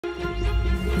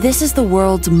This is the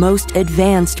world's most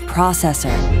advanced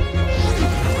processor.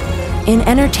 In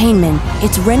entertainment,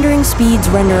 its rendering speeds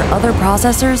render other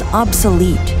processors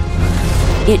obsolete.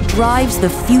 It drives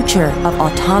the future of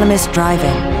autonomous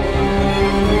driving,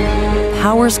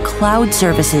 powers cloud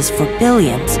services for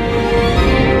billions,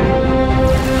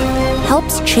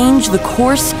 helps change the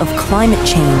course of climate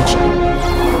change,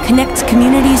 connects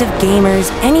communities of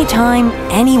gamers anytime,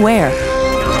 anywhere,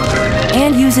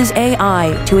 and uses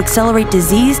AI to accelerate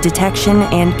disease detection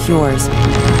and cures.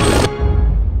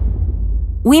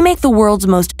 We make the world's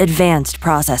most advanced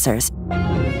processors,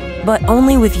 but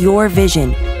only with your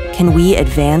vision can we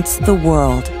advance the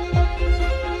world.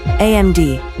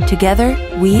 AMD, together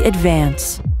we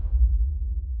advance.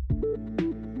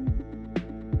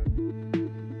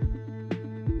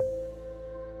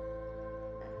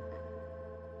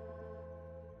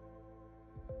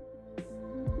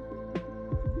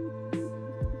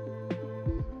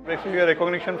 Basically a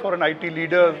recognition for an IT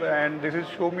leader, and this is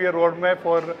show me a roadmap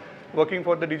for working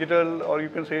for the digital, or you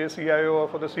can say CIO or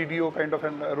for the CDO kind of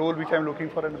a role which I'm looking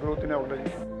for and growth in an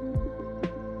organization.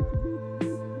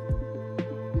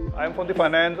 I'm from the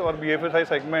finance or BFSI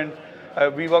segment.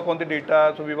 We work on the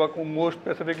data, so we work more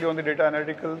specifically on the data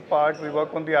analytical part, we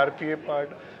work on the RPA part.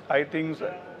 I think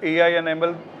AI and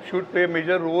ML should play a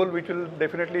major role, which will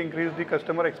definitely increase the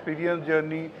customer experience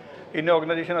journey in an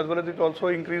organization, as well as it also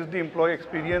increase the employee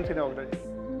experience in an organization.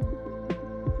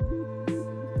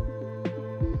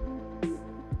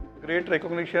 Great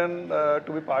recognition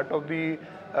to be part of the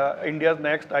India's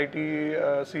next IT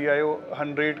CIO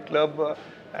 100 club,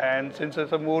 and since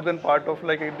it's a more than part of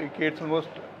like a decade, almost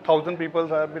 1,000 people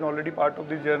have been already part of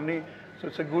the journey. So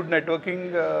it's a good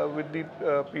networking with the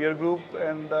peer group,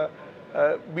 and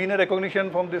being a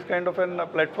recognition from this kind of a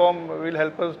platform will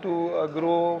help us to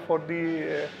grow for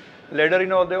the ladder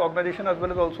in all the organization as well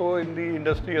as also in the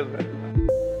industry as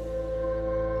well.